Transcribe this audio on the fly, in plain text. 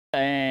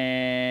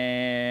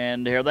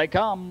And here they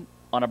come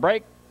on a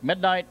break.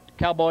 Midnight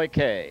Cowboy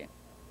K.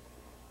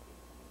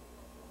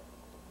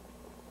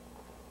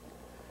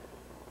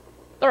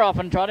 They're off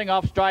and trotting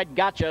off stride.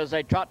 Gotcha as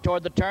they trot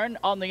toward the turn.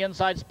 On the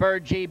inside, Spur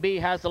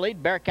GB has the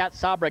lead. Bearcat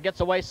Sabra gets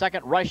away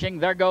second. Rushing.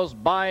 There goes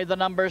By the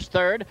Numbers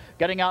third.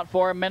 Getting out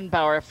for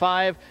MINPOWER.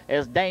 5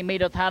 is Dame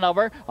Edith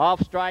Hanover.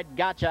 Off stride.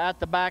 Gotcha at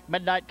the back.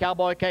 Midnight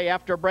Cowboy K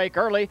after break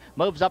early.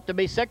 Moves up to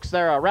be 6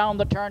 there. Around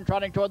the turn,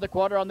 trotting toward the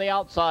quarter on the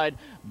outside.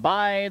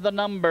 By the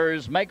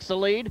Numbers makes the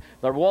lead.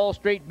 The Wall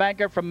Street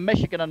Banker from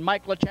Michigan and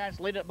Mike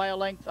LaChance lead it by a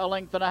length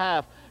and a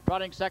half.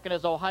 Trotting second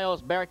is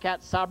Ohio's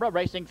Bearcat Sabra.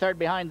 Racing third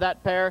behind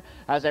that pair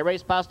as they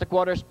race past the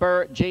quarter,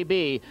 Spur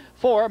GB.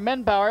 4,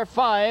 MINPOWER.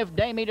 5,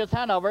 Dame Edith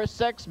Hanover.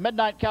 6,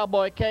 Midnight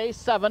Cowboy K.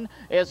 7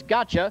 is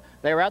Gotcha.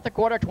 They were at the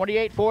quarter,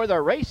 28-4.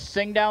 They're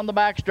racing down the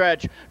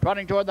backstretch.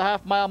 Trotting toward the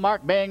half-mile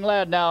mark, being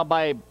led now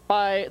by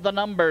the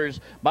Numbers.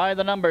 By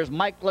the Numbers,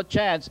 Mike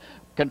LaChance.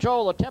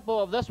 Control the tempo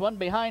of this one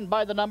behind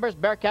By the Numbers.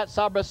 Bearcat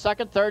Sabra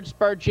second, third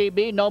Spur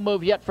GB. No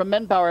move yet from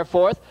MINPOWER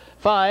fourth.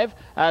 5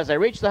 as they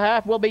reach the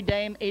half will be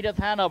Dame Edith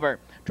Hanover.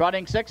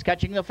 Trotting 6,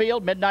 catching the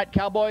field, Midnight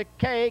Cowboy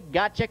K.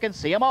 Gotcha, can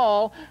see them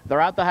all.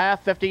 They're out the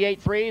half,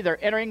 58-3.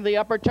 They're entering the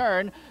upper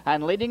turn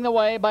and leading the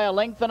way by a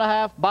length and a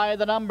half By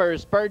the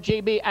Numbers. Spur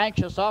GB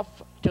anxious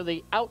off to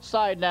the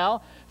outside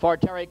now for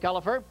Terry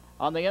Cullifer.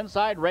 On the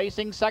inside,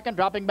 racing second,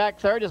 dropping back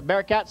third is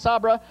Bearcat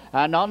Sabra.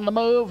 And on the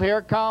move,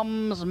 here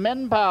comes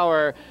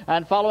MINPOWER.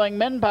 And following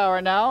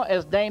MINPOWER now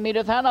is Dame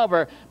Edith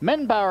Hanover.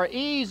 MINPOWER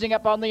easing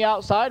up on the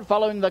outside,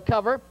 following the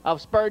cover of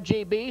Spur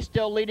GB.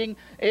 Still leading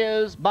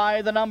is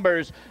By the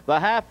Numbers. The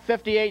half,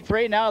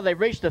 58-3. Now they've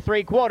reached the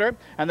three-quarter,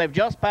 and they've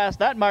just passed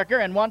that marker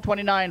in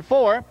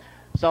 129.4.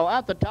 So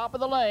at the top of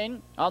the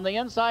lane, on the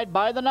inside,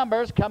 By the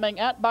Numbers, coming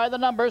at By the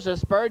Numbers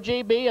is Spur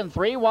GB, and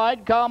 3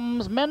 wide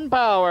comes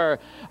MINPOWER.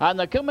 And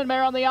the Cuman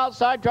mare on the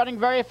outside, trotting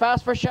very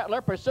fast for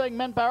Shetler, pursuing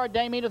MINPOWER.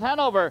 Dame Edith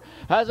Hanover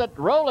has it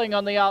rolling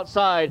on the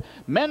outside.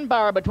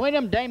 MINPOWER between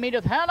him, Dame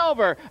Edith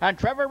Hanover, and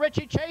Trevor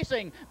Ritchie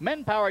chasing.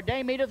 MINPOWER,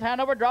 Dame Edith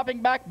Hanover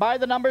dropping back By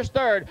the Numbers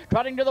third,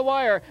 trotting to the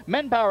wire.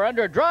 MINPOWER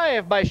under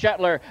drive by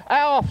Shetler.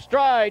 Off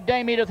stride,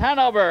 Dame Edith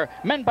Hanover.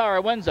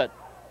 MINPOWER wins it.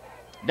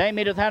 Dame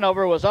Edith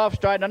Hanover was off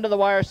stride under the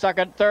wire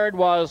second. Third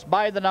was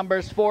By the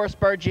Numbers. 4,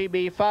 Spur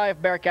GB.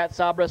 5, Bearcat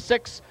Sabra.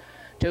 6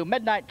 to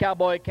Midnight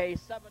Cowboy K.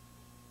 7.